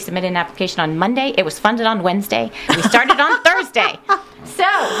Friday. We submitted an application on Monday. It was funded on Wednesday. We started on Thursday. So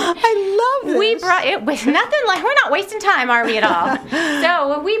I love this. We brought it with nothing like, we're not wasting time, are we at all?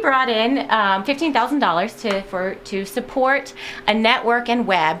 So we brought in $15,000 to support a network and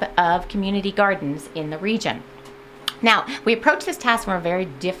web of community gardens in the region. Now, we approached this task from a very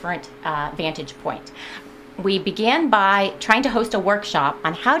different vantage point. We began by trying to host a workshop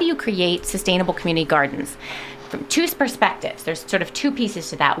on how do you create sustainable community gardens. From two perspectives. There's sort of two pieces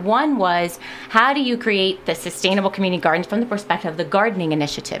to that. One was, how do you create the sustainable community gardens from the perspective of the gardening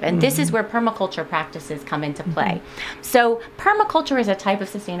initiative? And this is where permaculture practices come into play. So permaculture is a type of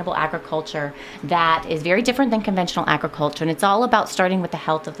sustainable agriculture that is very different than conventional agriculture, and it's all about starting with the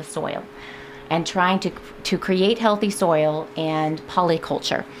health of the soil and trying to create healthy soil and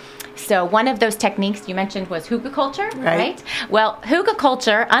polyculture. So one of those techniques you mentioned was hugelkultur, right? Well,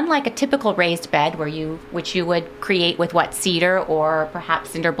 hugelkultur, unlike a typical raised bed which you would create with cedar or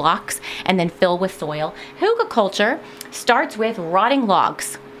perhaps cinder blocks and then fill with soil, hugelkultur starts with rotting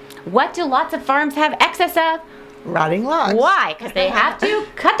logs. What do lots of farms have excess of? Rotting logs. Why? Because they have to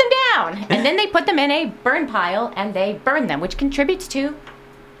cut them down, and then they put them in a burn pile and they burn them, which contributes to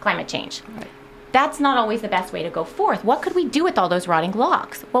climate change. Right. That's not always the best way to go forth. What could we do with all those rotting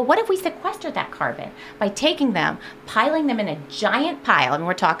logs? Well, what if we sequestered that carbon by taking them, piling them in a giant pile, and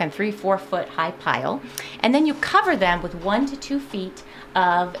we're talking 3-4 foot high pile, and then you cover them with 1 to 2 feet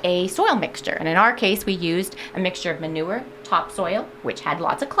of a soil mixture. And in our case, we used a mixture of manure, topsoil, which had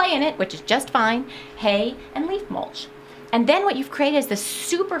lots of clay in it, which is just fine, hay, and leaf mulch. And then what you've created is this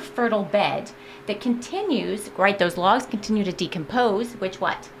super fertile bed that continues, right, those logs continue to decompose, which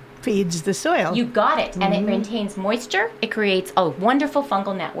what? Feeds the soil. You got it. And it maintains moisture. It creates a wonderful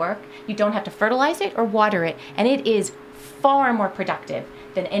fungal network. You don't have to fertilize it or water it. And it is far more productive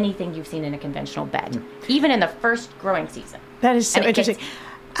than anything you've seen in a conventional bed, even in the first growing season. That is so interesting.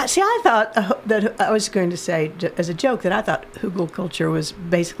 See, I thought that I was going to say as a joke that I thought hugelkultur was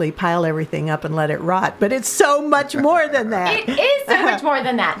basically pile everything up and let it rot, but it's so much more than that. It is so much more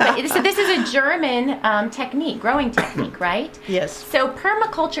than that. But so this is a German growing technique, right? Yes. So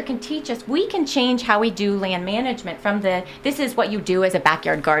permaculture can teach us, we can change how we do land management from this is what you do as a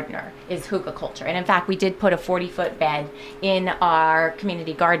backyard gardener, is hugelkultur. And in fact, we did put a 40-foot bed in our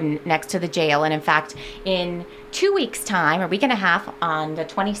community garden next to the jail. And in fact, in 2 weeks' time, or a week and a half, on the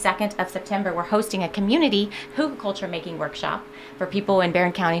 22nd of September, we're hosting a community hugelkultur making workshop for people in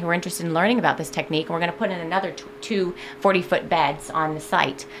Barron County who are interested in learning about this technique. And we're going to put in another two 40-foot beds on the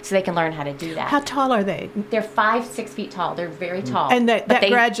site so they can learn how to do that. How tall are they? They're 5-6 feet tall. They're very tall. And that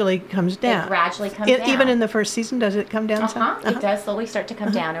gradually comes down. It gradually comes down. Even in the first season, does it come down some? It does slowly start to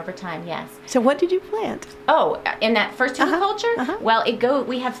come down over time, yes. So what did you plant? Oh, in that first hugelkultur? Well,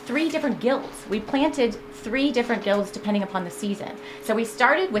 we have 3 different gills. We planted 3 different different guilds depending upon the season. So we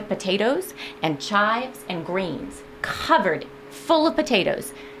started with potatoes and chives and greens, covered full of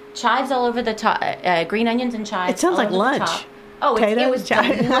potatoes. Chives all over the top, green onions and chives. It sounds all like over the lunch. top. Oh, it was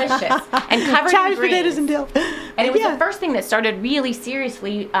delicious. And covered chives, in greens. potatoes, and dill. And it was the first thing that started really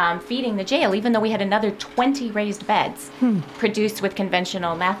seriously feeding the jail, even though we had another 20 raised beds produced with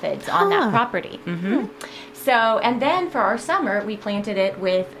conventional methods on that property. Mm-hmm. So, and then for our summer, we planted it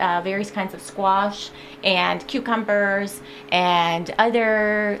with various kinds of squash and cucumbers and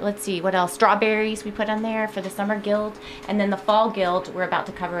other, let's see, what else? Strawberries we put on there for the summer guild. And then the fall guild, we're about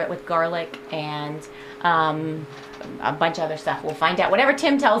to cover it with garlic and a bunch of other stuff. We'll find out. Whatever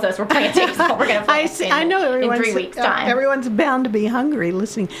Tim tells us, we're planting. So we're going to plant I know in 3 weeks' time. Everyone's bound to be hungry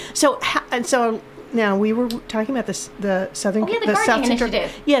listening. So, now we were talking about the southern. The South gardening Central.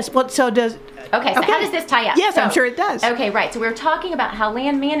 initiative. Yes. Well, so does. Okay, so how does this tie up? Yes, I'm sure it does. Okay, right. So we were talking about how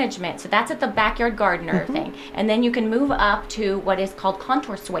land management, so that's at the backyard gardener thing. And then you can move up to what is called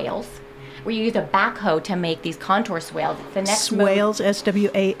contour swales, where you use a backhoe to make these contour swales. It's the next swales,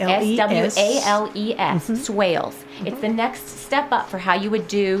 S-W-A-L-E-S. S-W-A-L-E-S, swales. It's the next step up for how you would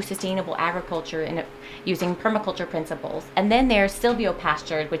do sustainable agriculture and using permaculture principles. And then there's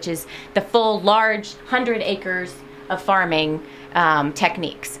silvopastured, which is the full large 100 acres of farming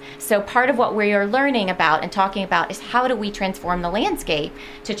techniques. So part of what we are learning about and talking about is how do we transform the landscape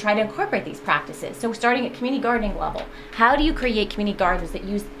to try to incorporate these practices. So starting at community gardening level, how do you create community gardens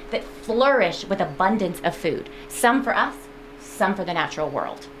that flourish with abundance of food? Some for us, some for the natural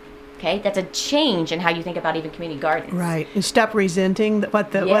world. Okay, that's a change in how you think about even community gardens. Right, and stop resenting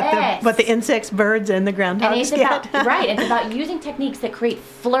what the insects, birds, and the groundhogs get. It's about using techniques that create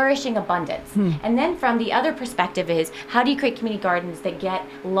flourishing abundance. And then from the other perspective is how do you create community gardens that get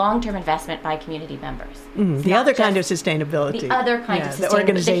long-term investment by community members? The other kind of sustainability. The other kind of sustainability, the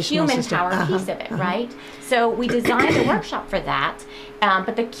organizational the human power piece of it, right? So we designed a workshop for that.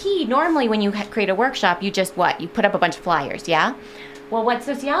 But the key, normally when you create a workshop, you just You put up a bunch of flyers, yeah? Well, what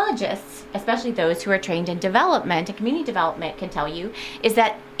sociologists, especially those who are trained in development and community development, can tell you is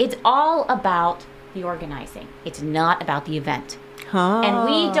that it's all about the organizing. It's not about the event. And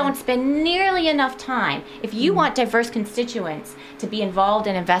we don't spend nearly enough time. If you want diverse constituents to be involved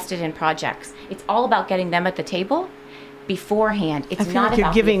and invested in projects, it's all about getting them at the table beforehand. It's I feel not like you're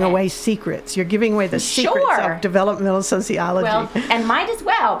about giving away secrets. You're giving away the secrets of developmental sociology. Well, and might as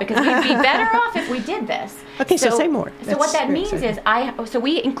well, because we'd be better off if we did this. Okay, so say more. So what that means is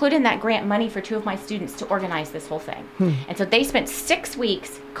we included in that grant money for 2 of my students to organize this whole thing. And so they spent 6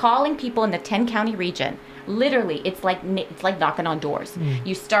 weeks calling people in the 10-county region. Literally, it's like knocking on doors.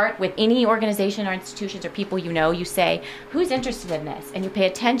 You start with any organization or institutions or people you know. You say, who's interested in this? And you pay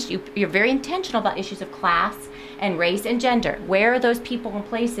attention. You're very intentional about issues of class and race and gender. Where are those people and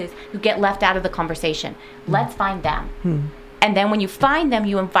places who get left out of the conversation? Let's find them. And then when you find them,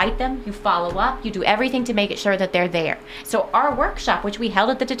 you invite them, you follow up, you do everything to make sure that they're there. So our workshop, which we held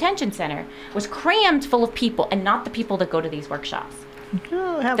at the detention center, was crammed full of people, and not the people that go to these workshops.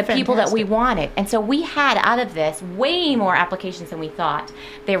 The people that we wanted. And so we had out of this way more applications than we thought.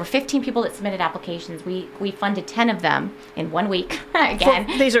 There were 15 people that submitted applications. We funded 10 of them in 1 week. Again,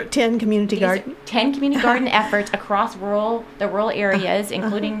 these are 10 community garden 10 community garden efforts across the rural areas,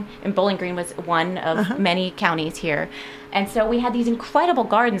 including in Bowling Green was one of many counties here. And so we had these incredible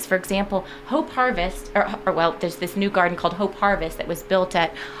gardens. For example, Hope Harvest, there's this new garden called Hope Harvest that was built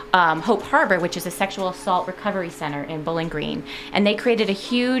at Hope Harbor, which is a sexual assault recovery center in Bowling Green. And they created a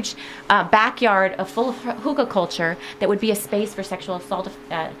huge backyard full of hookah culture that would be a space for sexual assault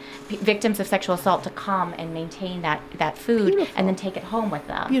victims of sexual assault to come and maintain that food. Beautiful. And then take it home with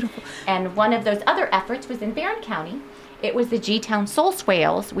them. Beautiful. And one of those other efforts was in Barron County. It was the G-Town Soul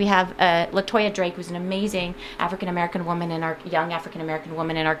Swales. We have Latoya Drake, who's an amazing African-American woman young African-American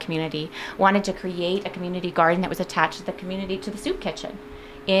woman in our community, wanted to create a community garden that was attached to the soup kitchen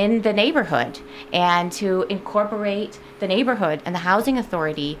in the neighborhood, and to incorporate the neighborhood and the housing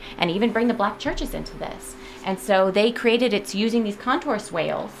authority and even bring the black churches into this. And so they created it's using these contour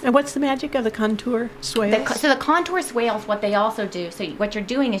swales. And what's the magic of the contour swales? So the contour swales, what they also do, so what you're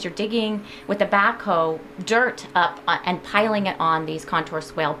doing is you're digging with the backhoe dirt up and piling it on these contour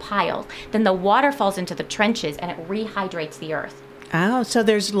swale piles. Then the water falls into the trenches and it rehydrates the earth. Oh, so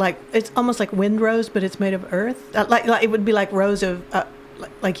there's it's almost like windrows, but it's made of earth? Like it would be like rows of...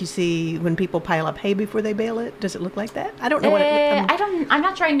 like you see when people pile up hay before they bale it? Does it look like that? I don't know what I'm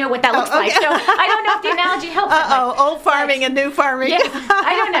not sure I know what that looks like. So I don't know if the analogy helps. Old farming and new farming. Yes,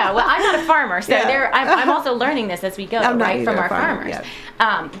 I don't know. Well, I'm not a farmer, so I'm also learning this as we go, right, from our farmers.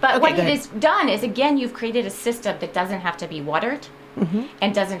 But what it has done is, again, you've created a system that doesn't have to be watered.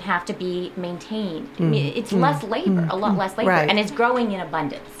 and doesn't have to be maintained. I mean, it's less labor, a lot less labor, Right. and it's growing in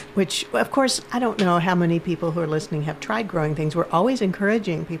abundance. Which, of course, I don't know how many people who are listening have tried growing things. We're always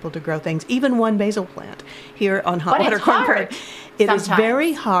encouraging people to grow things, even one basil plant here on Hot But Water it's Corn hard Prairie. It is sometimes.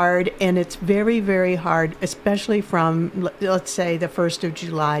 very hard, and it's very, very hard, especially from, let's say, the 1st of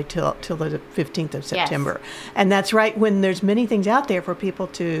July till the 15th of September. And that's right when there's many things out there for people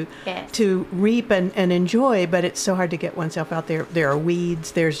to reap and enjoy, but it's so hard to get oneself out there. There are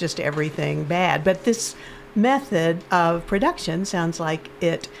weeds. There's just everything bad. But this method of production sounds like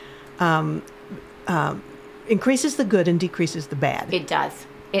it increases the good and decreases the bad. It does.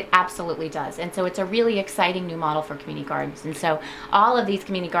 It absolutely does. And so it's a really exciting new model for community gardens. And so all of these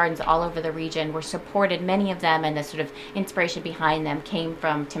community gardens all over the region were supported. Many of them, and the sort of inspiration behind them came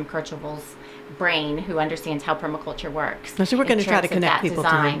from Tim Kirchhoff's brain, who understands how permaculture works. So we're going to try to connect people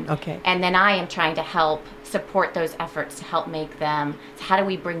design. to Okay. And then I am trying to help support those efforts to help make them. So how do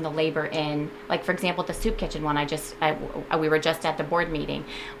we bring the labor in? Like, for example, the soup kitchen one, we were just at the board meeting.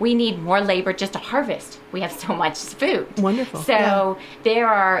 We need more labor just to harvest. We have so much food. Wonderful. So there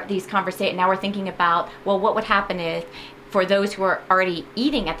are these conversations. Now we're thinking about, well, what would happen if, for those who are already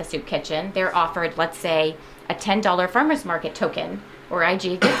eating at the soup kitchen, they're offered, let's say, a $10 farmer's market token or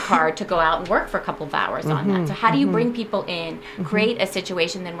IG gift card to go out and work for a couple of hours on that. So how do you bring people in, create a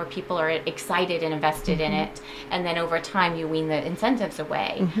situation then where people are excited and invested in it, and then over time you wean the incentives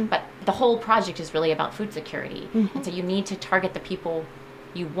away. But the whole project is really about food security. And so you need to target the people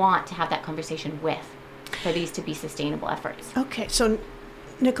you want to have that conversation with for these to be sustainable efforts. Okay, so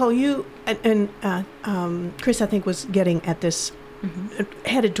Nicole, you and Chris, I think, was getting at this,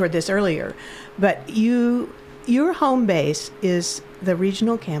 headed toward this earlier, but your home base is the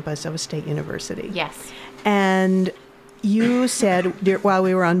regional campus of a state university. Yes. And you said while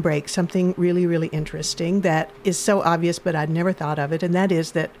we were on break something really, really interesting that is so obvious, but I'd never thought of it, and that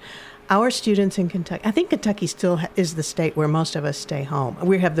is that our students in Kentucky, I think Kentucky still is the state where most of us stay home.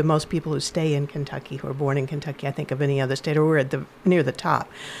 We have the most people who stay in Kentucky, who are born in Kentucky, I think, of any other state, or we're at near the top.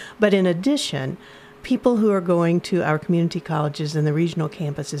 But in addition, people who are going to our community colleges and the regional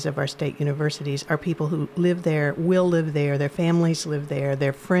campuses of our state universities are people who live there, will live there, their families live there,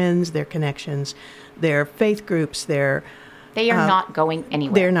 their friends, their connections, their faith groups, They are not going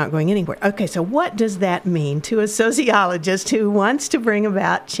anywhere. They're not going anywhere. Okay, so what does that mean to a sociologist who wants to bring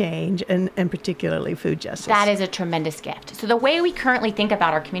about change and particularly food justice? That is a tremendous gift. So the way we currently think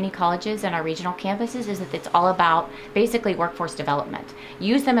about our community colleges and our regional campuses is that it's all about basically workforce development.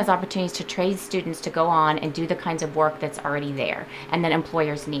 Use them as opportunities to train students to go on and do the kinds of work that's already there and that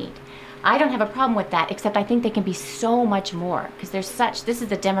employers need. I don't have a problem with that, except I think they can be so much more, because this is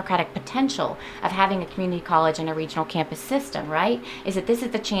the democratic potential of having a community college and a regional campus system, right? Is that this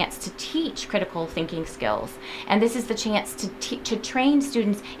is the chance to teach critical thinking skills, and this is the chance to train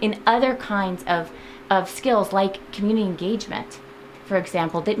students in other kinds of skills like community engagement, for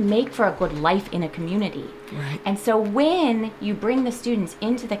example, that make for a good life in a community. Right. And so when you bring the students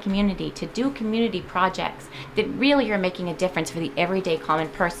into the community to do community projects that really are making a difference for the everyday common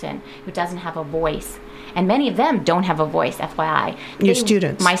person who doesn't have a voice, and many of them don't have a voice, FYI. Your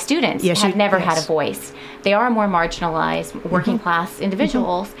students. My students have never had a voice. They are more marginalized, working class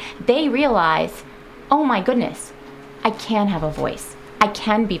individuals. They realize, oh my goodness, I can have a voice. I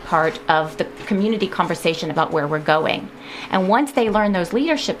can be part of the community conversation about where we're going. And once they learn those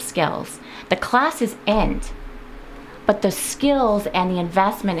leadership skills, the classes end. But the skills and the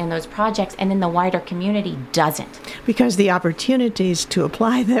investment in those projects and in the wider community doesn't. Because the opportunities to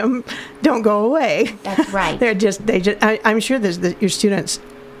apply them don't go away. That's right. I'm sure your students,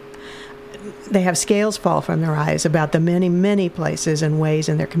 they have scales fall from their eyes about the many, many places and ways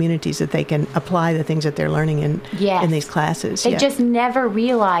in their communities that they can apply the things that they're learning in these classes. They just never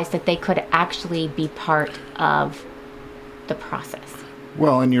realized that they could actually be part of the process.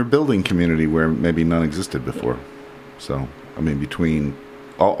 Well, and you're building community where maybe none existed before. So, I mean, between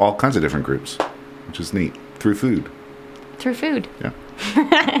all kinds of different groups, which is neat, through food. Through food. Yeah.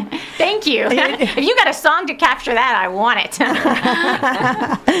 Thank you. If you got a song to capture that, I want it.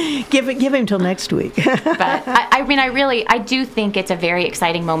 Give him till next week. But I do think it's a very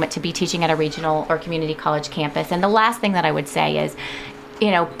exciting moment to be teaching at a regional or community college campus. And the last thing that I would say is,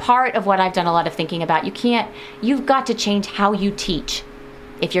 part of what I've done a lot of thinking about, you've got to change how you teach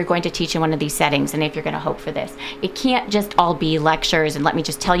if you're going to teach in one of these settings and if you're going to hope for this. It can't just all be lectures and let me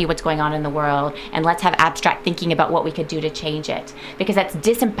just tell you what's going on in the world and let's have abstract thinking about what we could do to change it, because that's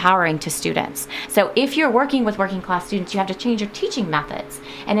disempowering to students. So if you're working with working class students, you have to change your teaching methods.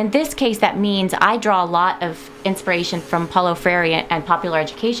 And in this case, that means I draw a lot of inspiration from Paulo Freire and popular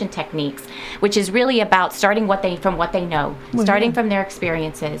education techniques, which is really about starting from what they know, starting from their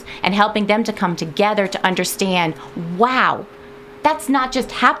experiences, and helping them to come together to understand, wow, that's not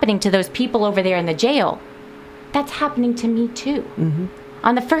just happening to those people over there in the jail. That's happening to me too. Mm-hmm.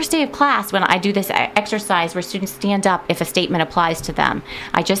 On the first day of class, when I do this exercise where students stand up if a statement applies to them,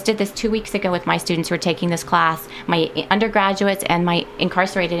 I just did this 2 weeks ago with my students who are taking this class, my undergraduates and my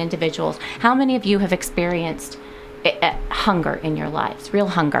incarcerated individuals. How many of you have experienced hunger in your lives, real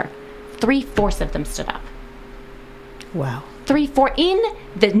hunger? 3/4 of them stood up. Wow. 3/4 in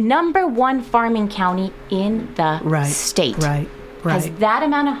the number one farming county in the state. Right. Has that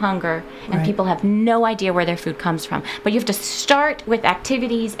amount of hunger, and people have no idea where their food comes from. But you have to start with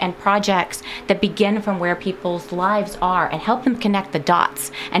activities and projects that begin from where people's lives are and help them connect the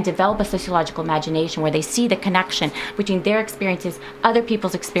dots and develop a sociological imagination where they see the connection between their experiences, other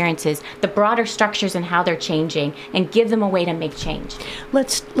people's experiences, the broader structures and how they're changing, and give them a way to make change.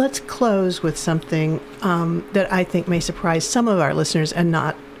 Let's close with something that I think may surprise some of our listeners and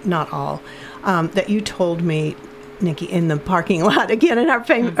not all, that you told me, Nikki, in the parking lot, again, in our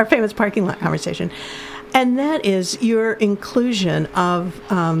famous parking lot conversation. And that is your inclusion of,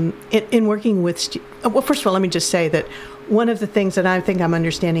 in working with, well, first of all, let me just say that one of the things that I think I'm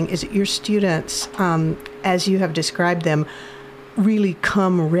understanding is that your students, as you have described them, really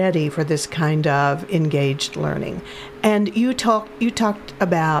come ready for this kind of engaged learning. And you talked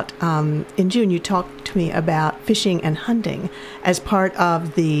about, in June, you talked to me about fishing and hunting as part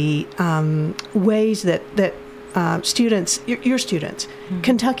of the ways that students, your students,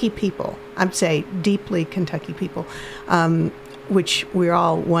 Kentucky people, I'd say deeply Kentucky people, which we're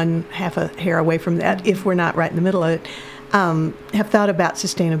all one half a hair away from that if we're not right in the middle of it, have thought about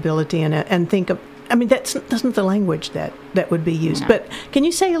sustainability and think of, I mean, that's not the language that would be used. No. But can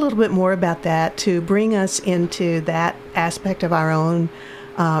you say a little bit more about that to bring us into that aspect of our own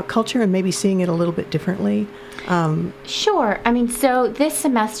culture and maybe seeing it a little bit differently? Sure. I mean, so this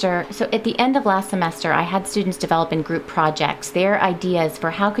semester, so at the end of last semester, I had students develop in group projects their ideas for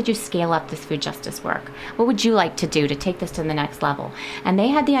how could you scale up this food justice work? What would you like to do to take this to the next level? And they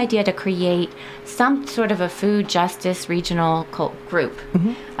had the idea to create some sort of a food justice regional group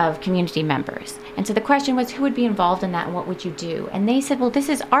of community members. And so the question was, who would be involved in that and what would you do? And they said, well, this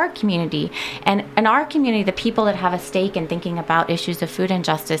is our community. And in our community, the people that have a stake in thinking about issues of food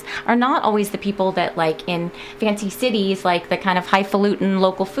injustice are not always the people that, like in fancy cities, like the kind of highfalutin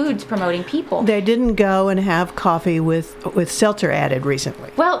local foods promoting people. They didn't go and have coffee with seltzer added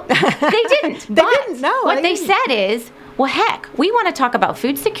recently. Well, they didn't. What they said is, well, heck, we want to talk about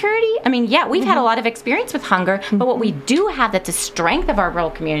food security. I mean, yeah, we've had a lot of experience with hunger, but what we do have that's a strength of our rural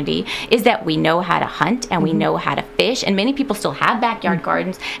community is that we know how to hunt and we know how to fish, and many people still have backyard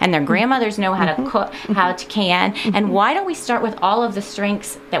gardens, and their grandmothers know how to cook, how to can. And why don't we start with all of the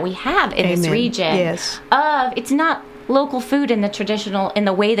strengths that we have in this region? Yes. It's not local food in the traditional, in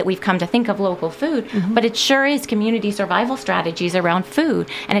the way that we've come to think of local food, but it sure is community survival strategies around food,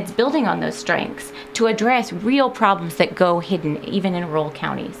 and it's building on those strengths to address real problems that go hidden even in rural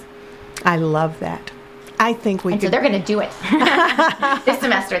counties. I love that. I think we so they're going to do it this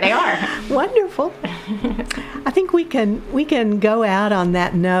semester. They are wonderful. I think we can go out on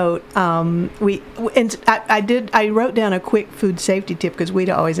that note. I wrote down a quick food safety tip because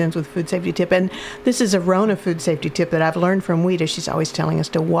Weta always ends with food safety tip, and this is a Rona food safety tip that I've learned from Weta. She's always telling us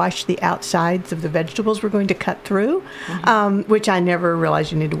to wash the outsides of the vegetables we're going to cut through, which I never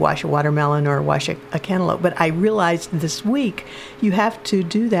realized you need to wash a watermelon or wash a cantaloupe. But I realized this week you have to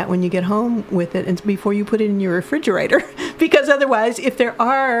do that when you get home with it and before you put it in your refrigerator, because otherwise, if there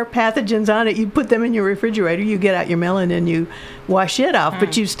are pathogens on it, you put them in your refrigerator, you get out your melon and you wash it off,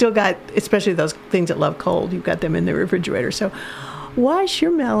 but you've still got, especially those things that love cold, you've got them in the refrigerator. So wash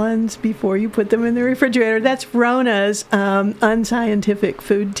your melons before you put them in the refrigerator. That's Rona's unscientific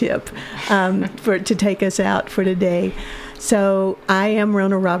food tip to take us out for today. So I am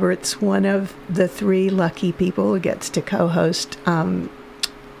Rona Roberts, one of the 3 lucky people who gets to co-host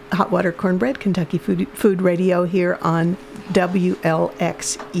Hot Water Cornbread, Kentucky Food Radio here on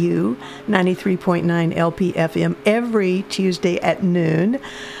WLXU 93.9 LPFM every Tuesday at noon.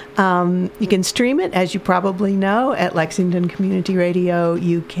 You can stream it, as you probably know, at Lexington Community Radio.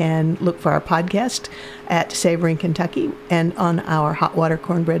 You can look for our podcast at Savoring Kentucky and on our Hot Water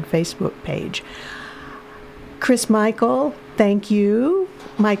Cornbread Facebook page. Chris Michael, thank you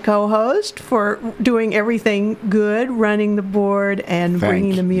my co-host, for doing everything good, running the board and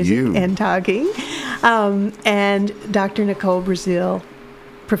bringing the music and talking. And Dr. Nicole Breazeale,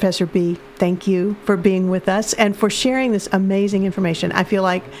 Professor B, thank you for being with us and for sharing this amazing information. I feel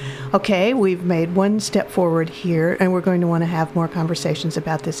like, okay, we've made one step forward here, and we're going to want to have more conversations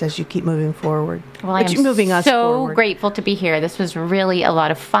about this as you keep moving forward. Well, I am so grateful to be here. This was really a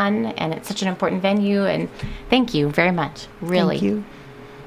lot of fun, and it's such an important venue, and thank you very much, really. Thank you.